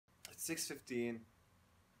6:15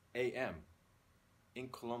 a.m. in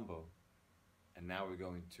Colombo, and now we're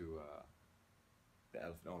going to the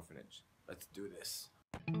elephant orphanage. Let's do this.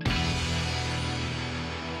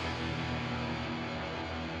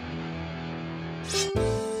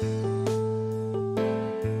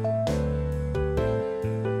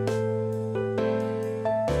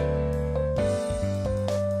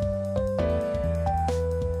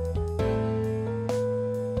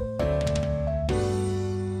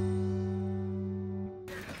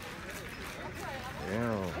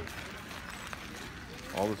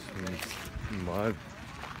 All this mud.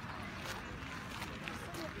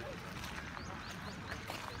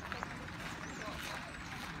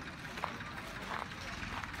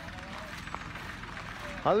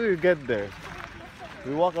 How do we get there?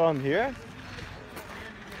 We walk around here?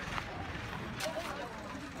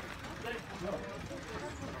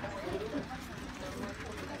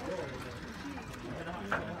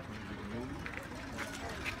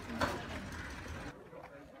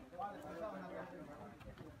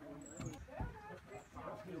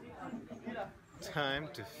 Time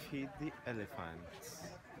to feed the elephants.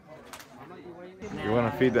 You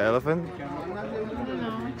want to feed the elephant? No,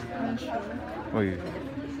 I'm not sure. Oh, you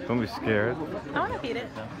don't be scared. I want to feed it.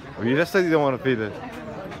 Oh, you just said you don't want to feed it.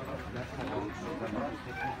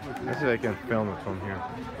 Let's see if I can film it from here.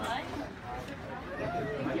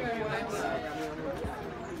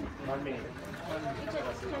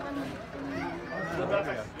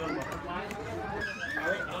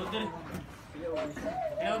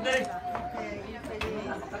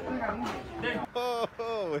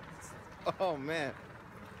 Oh man.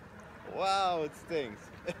 Wow, it stinks.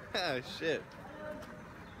 Shit.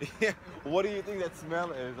 Yeah. What do you think that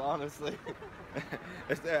smell is, honestly?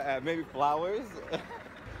 Is there maybe flowers?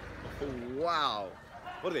 Wow.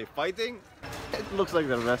 What are they fighting? It looks like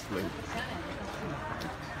they're wrestling.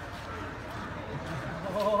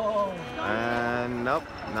 And nope.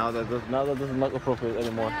 Now that doesn't look appropriate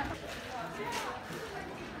anymore.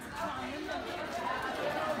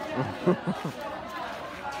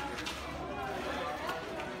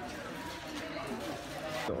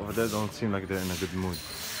 Over there don't seem like they're in a good mood.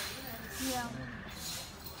 Yeah.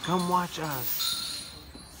 Come watch us.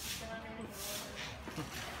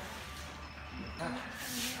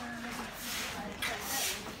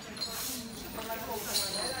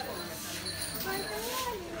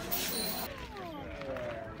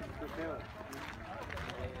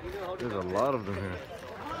 There's a lot of them here.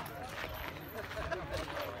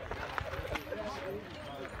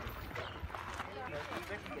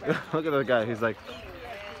 Look at that guy,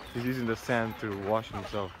 he's using the sand to wash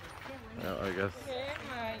himself. I guess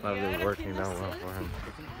not really working that well for him.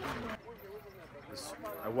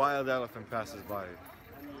 A wild elephant passes by.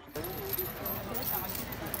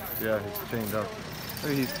 Yeah, he's chained up.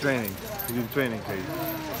 Maybe he's training. He's in training phase.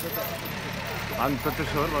 I'm pretty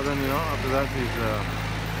sure, but then after that he's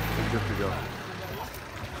good to go.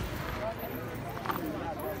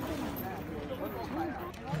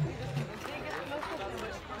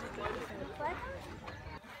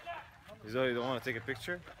 Zoe, you don't want to take a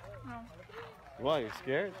picture? No. Why? You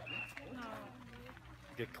scared? No.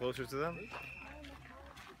 Get closer to them?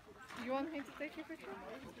 You want me to take your picture?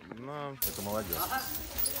 No, это молодец.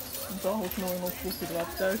 Должно ему вкусить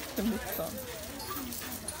 20 места.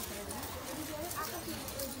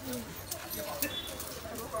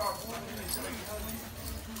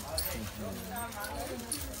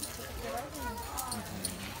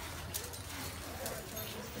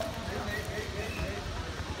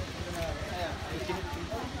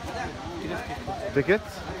 Ticket?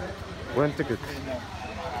 When ticket?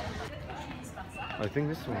 I think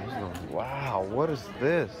this one. Wow, what is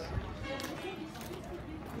this?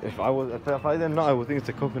 If I didn't know, I would think it's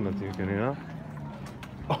a coconut you know?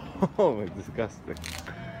 Oh, it's disgusting.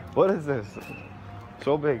 What is this?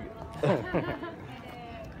 So big.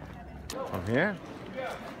 From here?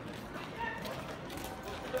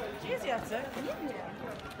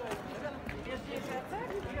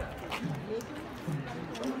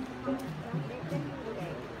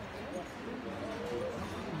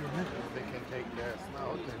 They can take their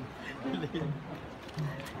snout and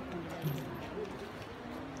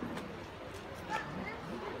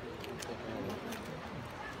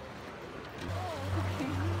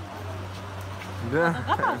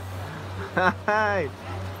Hi.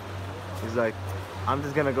 He's like, I'm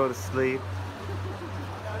just gonna go to sleep.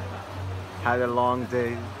 Had a long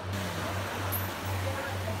day.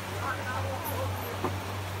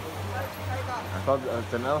 I thought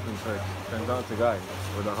it's an elephant trick. Turns out it's a guy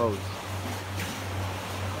with a hose.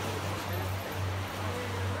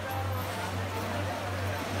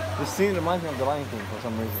 This scene reminds me of The Lion King for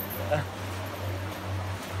some reason. Shit,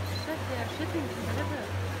 they are shitting in the river.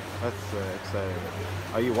 That's exciting.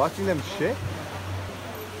 Are you watching them shit?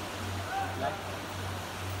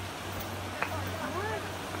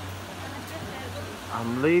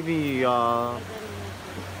 I'm leaving you, y'all.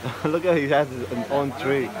 Look at he has his own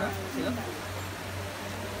tree.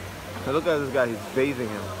 Look at this guy, he's bathing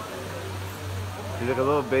him. He's like a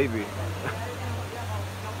little baby.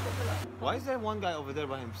 Why is there one guy over there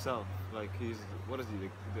by himself? Like he's, what is he,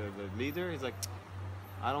 the leader? He's like,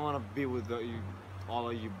 I don't want to be with all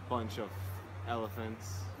of you bunch of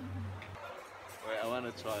elephants. Wait, I want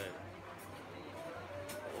to try it.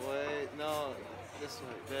 Wait, no, this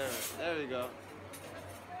way, there we go.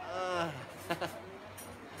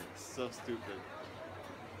 So stupid.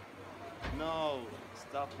 No,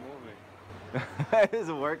 stop moving. Is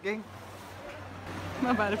it working?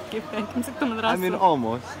 ما بعرف كيف هيك مسكته من I راسه. mean,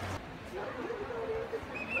 almost.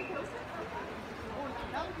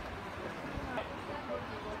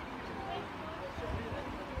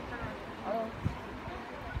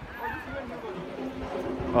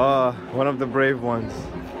 One of the brave ones.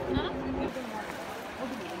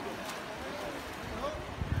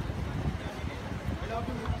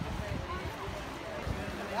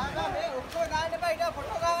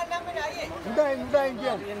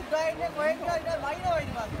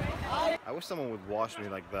 I wish someone would wash me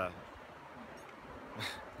like that.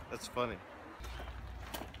 That's funny.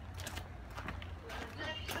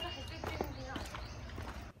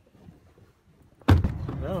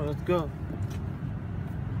 Well, let's go.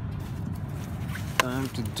 Time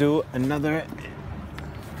to do another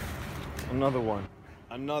one.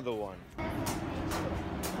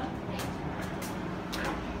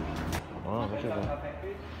 Oh, look at that.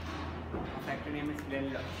 Factory name is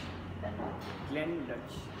Glen Lodge.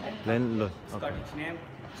 Then look. Okay. Scottish name.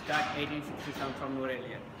 Start 1867 from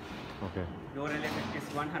Norelia. Okay. Norelia is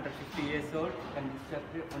 150 years old and this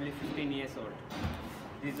factory only 15 years old.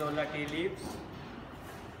 These all are tea leaves.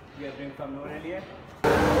 We are bringing from Norelia.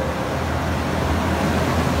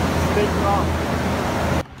 Stay strong.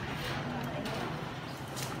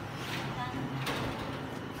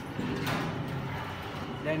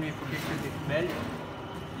 Then we put it to this belt.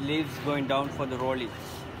 Leaves going down for the rolling.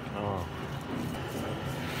 Oh.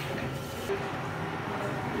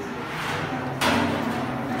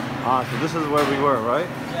 Ah, so this is where we were, right?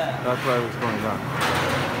 Yeah. That's why it was going down.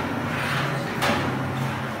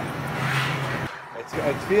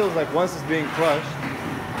 It feels like once it's being crushed,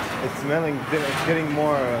 it's smelling, it's getting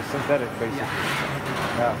more synthetic, basically.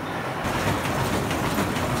 Yeah.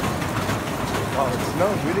 Wow, it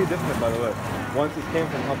smells really different, by the way. Once it came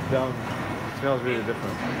from up down, it smells really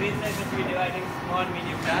different. These sizes we dividing small,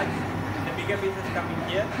 medium, large. The bigger pieces coming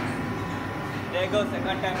here. There goes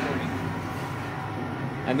second time rolling.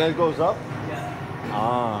 And then it goes up? Yeah.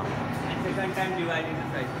 Ah. And second time dividing the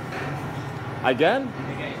sizes. Again?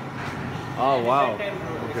 Again. Oh, And wow. Second time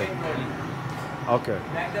rolling. Okay. Again rolling. Okay.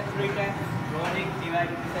 Like the 3 times rolling,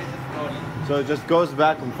 dividing the sizes, rolling. So it just goes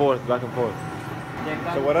back and forth, back and forth. They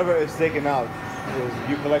come, So whatever is taken out,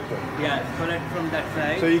 you collect it. yeah, collect from that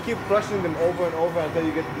side. So you keep crushing them over and over until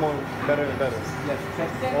you get more better and better. yes,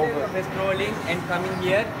 second over. time just rolling and coming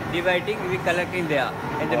here, dividing, we collecting there.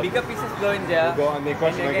 And the Okay. bigger pieces go in there. Go and they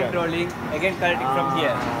crush them again again. rolling, again collecting from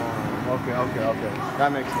here. Okay.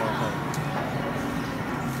 That makes more sense.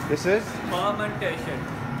 This is Fermentation.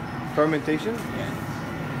 fermentation? Yes.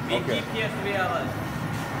 We Okay. keep here 3 hours.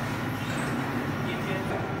 Keep here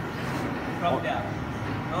from there.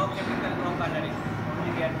 No chemical, no coloring.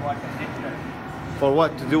 Only we add water, natural. For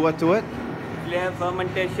what? To do what to it? Flavor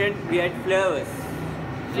fermentation, we add flavors.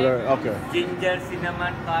 Okay. Ginger,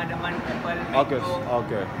 cinnamon, cardamom, apple, Okay. mango.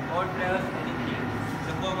 Okay. All flavors adding here.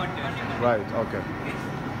 The fermentation. Right. Okay.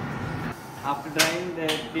 After drying, the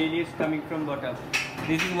tea leaves coming from bottom.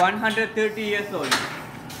 This is 130 years old.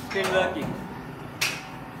 Still working.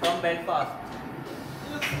 From Belfast.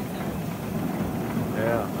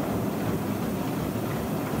 Yeah.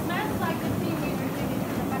 Smells like the tea we were drinking in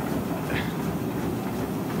the back.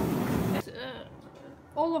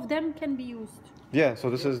 All of them can be used. Yeah. So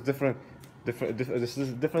this is different. This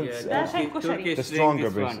is different. That's like kosher. The stronger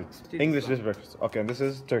this one. basics. This English one. is breakfast. Okay, and this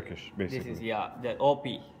is Turkish, This basically. is, yeah, the OP.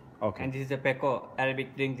 Okay. And this is a Peko,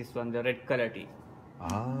 Arabic drink, this one, the red color tea.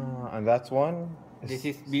 Ah, and that's one. This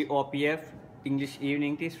is BOPF, English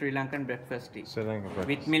evening tea, Sri Lankan breakfast tea. Sri Lankan breakfast.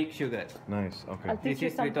 With milk sugar. Nice. Okay. I'll teach This you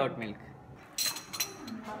is something. without milk.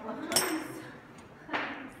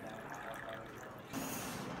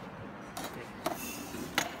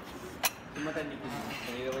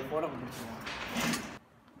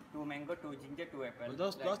 Two mango, 2 ginger, 2 apple.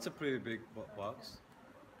 That's a pretty big box.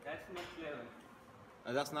 That's not flavor.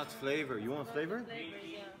 That's not flavor. You want flavor? Green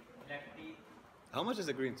tea, black tea, How much is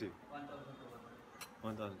the green tea?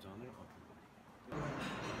 1,200.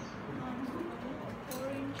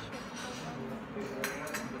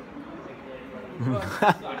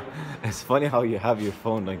 1,200. It's funny how you have your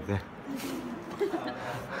phone like that.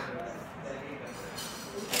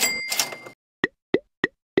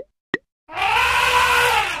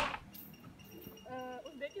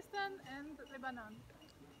 Uzbekistan and Lebanon.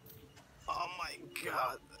 Oh my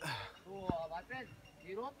god.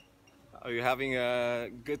 Are you having a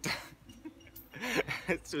good time?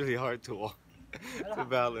 It's really hard to walk, to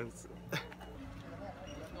balance.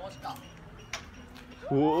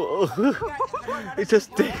 Whoa. It's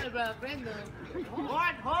just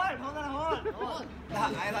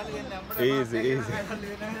easy, easy.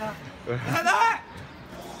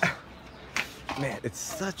 Man, it's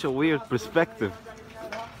such a weird perspective.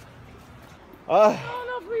 No,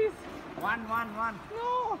 please. One.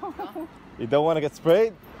 No. You don't want to get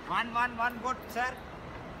sprayed? One, good, sir.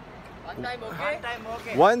 One time,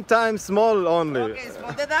 okay? One time small only. Okay,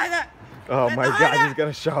 small. There. Oh my god, he's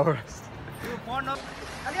gonna shower us. You phone up.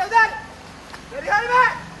 Aliya, udhar. Very high,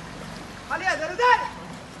 man. Aliya, udhar.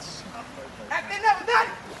 Acting now, udhar.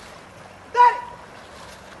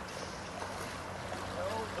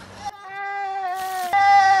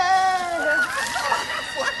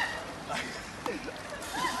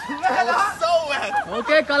 That was so wet.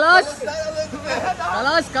 Okay, Kalash.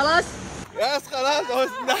 Kalash. Yes, khalas, that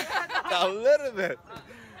was not a little bit.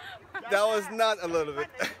 That was not a little bit.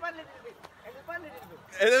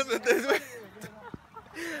 A little bit.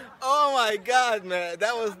 Oh my god, man,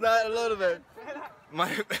 that was not a little bit.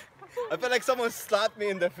 I feel like someone slapped me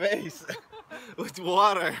in the face with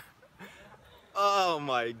water. Oh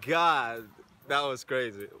my god, that was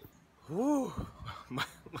crazy. Whew.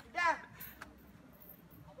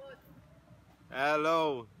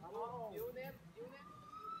 Hello.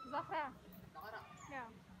 Zahra. Yeah.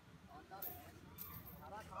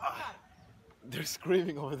 They're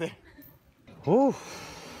screaming over there. Whew.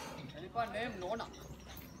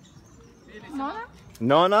 Nona?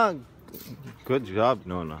 Nona? Good job,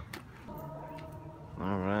 Nona.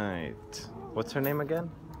 Alright. What's her name again?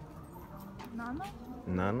 Nana?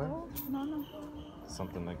 Nana? Oh, Nana.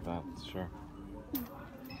 Something like that, sure.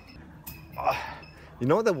 You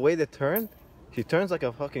know the way they turn? She turns like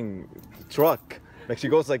a fucking truck. Like she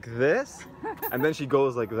goes like this, and then she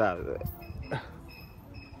goes like that.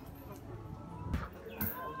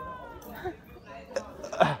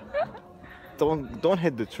 Don't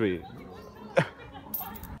hit the tree.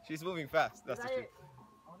 She's moving fast. That's the truth.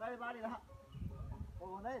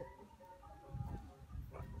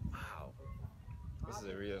 Wow. This is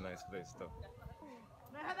a really nice place, though.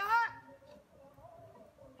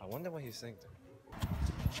 I wonder what he's saying to me.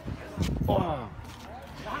 Oh.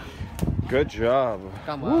 Good job.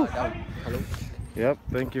 Come on, down. Hello. Yep,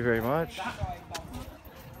 thank you very much.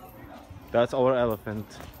 That's our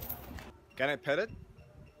elephant. Can I pet it?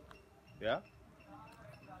 Yeah?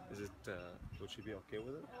 Is it, would she be okay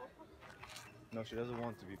with it? No, she doesn't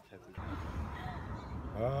want to be petted.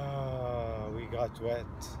 Ah, we got wet.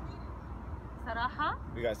 Saraha?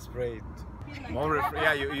 We got sprayed. More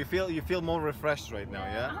yeah, you feel more refreshed right now,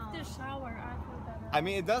 yeah? After shower, I feel better. I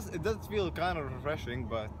mean, it does feel kind of refreshing,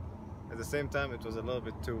 but at the same time, it was a little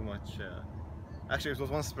bit too much. Actually, it was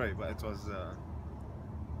one spray, but it was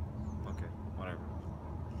okay, whatever.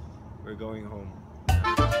 We're going home.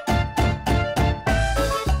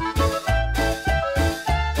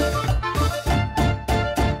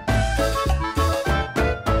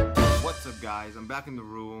 What's up, guys? I'm back in the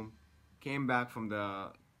room. Came back from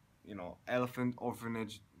the, elephant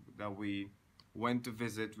orphanage that we went to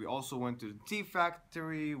visit. We also went to the tea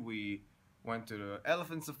factory. We went to the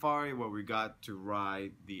elephant safari where we got to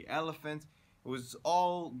ride the elephant. It was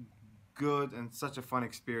all good and such a fun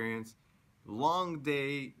experience. Long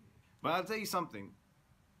day, but I'll tell you something.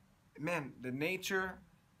 Man, the nature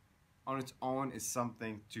on its own is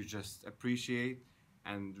something to just appreciate,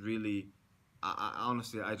 and really, I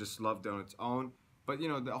honestly, I just loved it on its own. But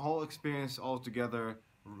the whole experience all together,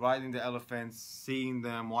 riding the elephants, seeing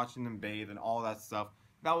them, watching them bathe and all that stuff,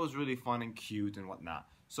 that was really fun and cute and whatnot.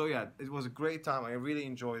 So yeah, it was a great time. I really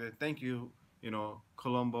enjoyed it. Thank you,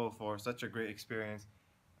 Colombo, for such a great experience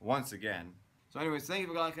once again. So anyways, thank you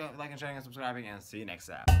for liking, sharing, and subscribing, and see you next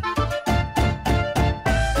time.